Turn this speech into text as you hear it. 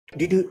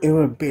Did you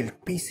ever build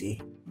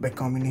PC by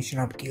combination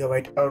of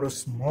Gigabyte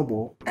Aorus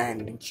Mobo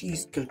and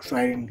G.Skill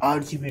Trident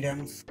RGB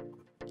RAMs?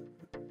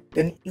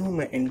 Then you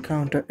may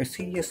encounter a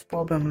serious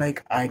problem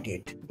like I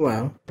did.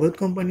 Well, both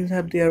companies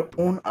have their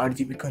own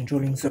RGB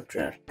controlling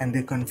software and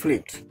they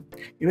conflict.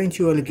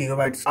 Eventually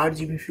Gigabyte's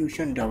RGB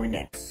Fusion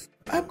dominates.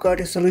 I've got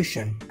a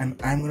solution and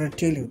I'm gonna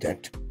tell you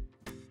that.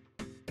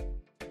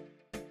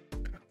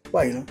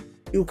 While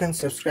you can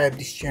subscribe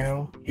this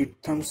channel, hit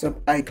thumbs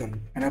up icon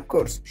and of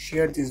course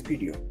share this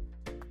video.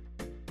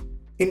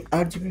 In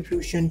RGB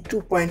Fusion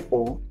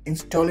 2.0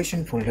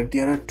 installation folder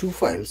there are two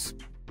files,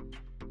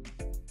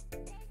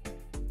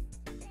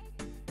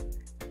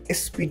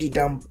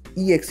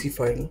 spd-dump.exe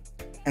file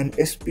and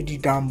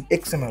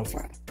spd-dump.xml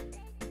file.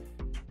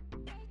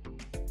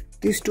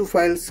 These two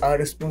files are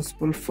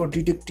responsible for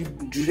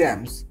detecting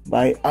DRAMs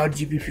by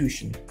RGB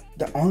Fusion.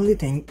 The only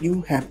thing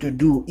you have to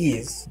do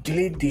is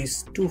delete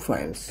these two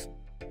files.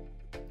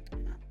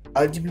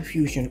 RGB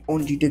Fusion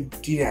won't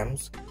detect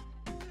DRAMs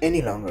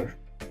any longer.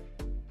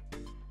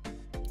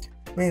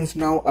 Means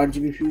now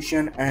RGB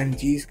Fusion and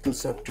G.Skill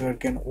Software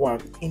can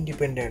work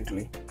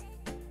independently.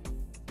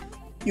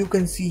 You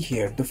can see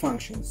here the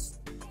functions.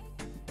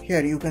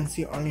 Here you can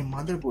see only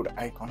motherboard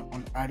icon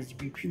on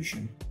RGB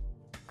Fusion.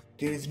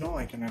 There is no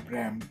icon of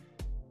RAM.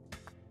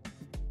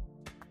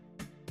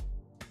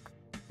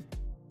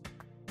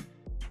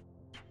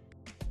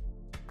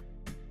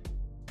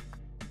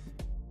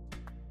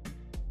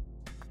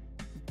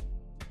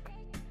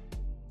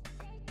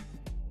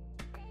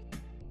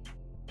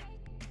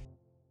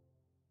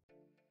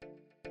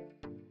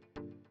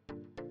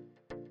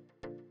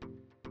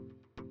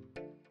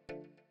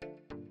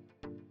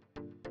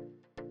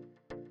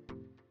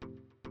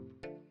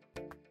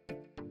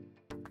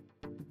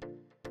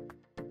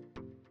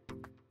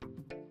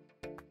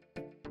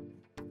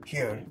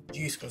 Here,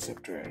 G.Skill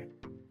Software.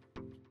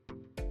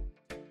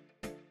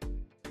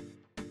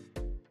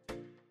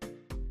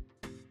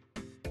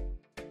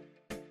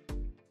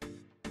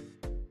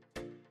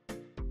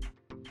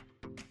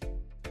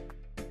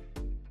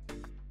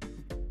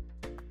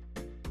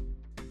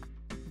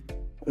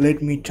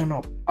 Let me turn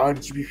off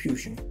RGB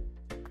Fusion.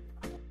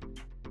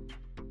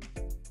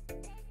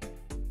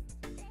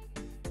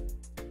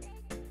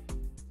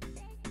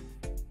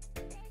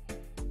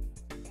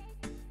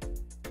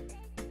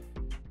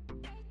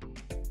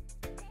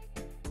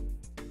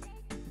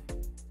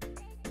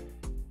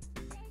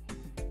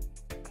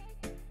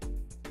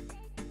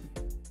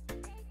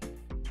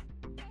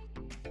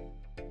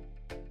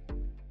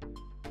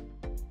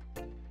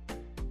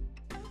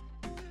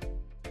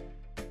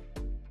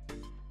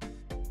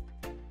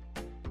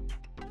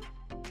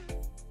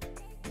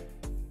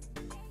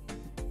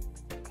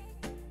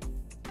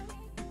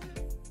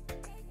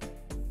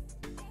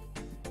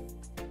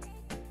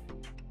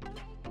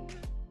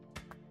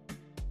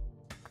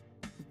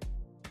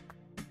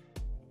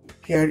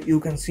 Here you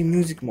can see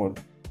music mode.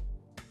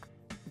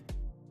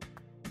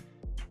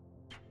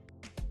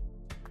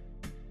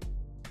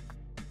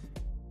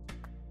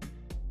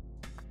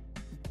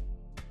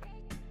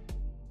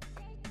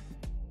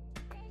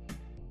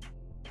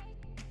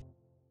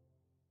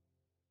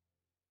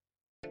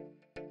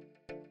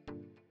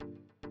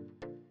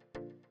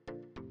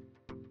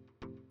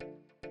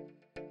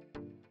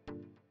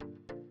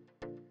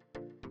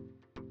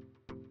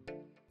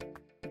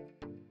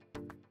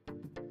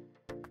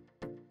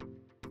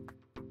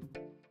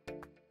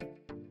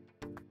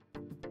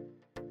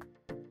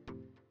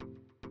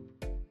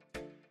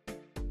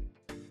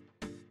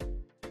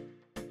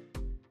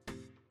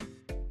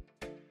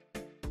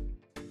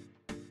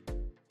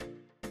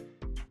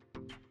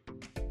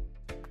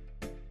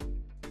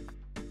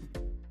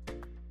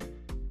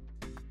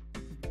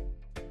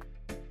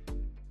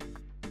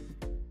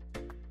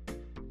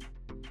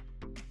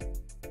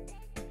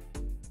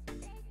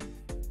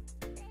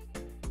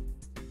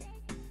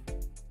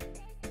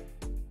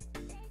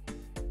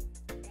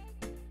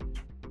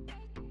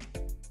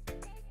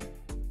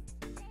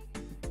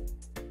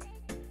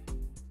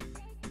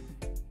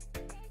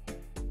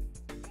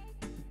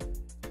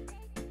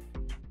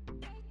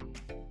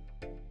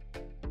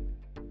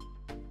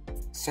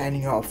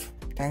 Signing off.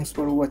 Thanks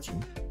for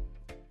watching.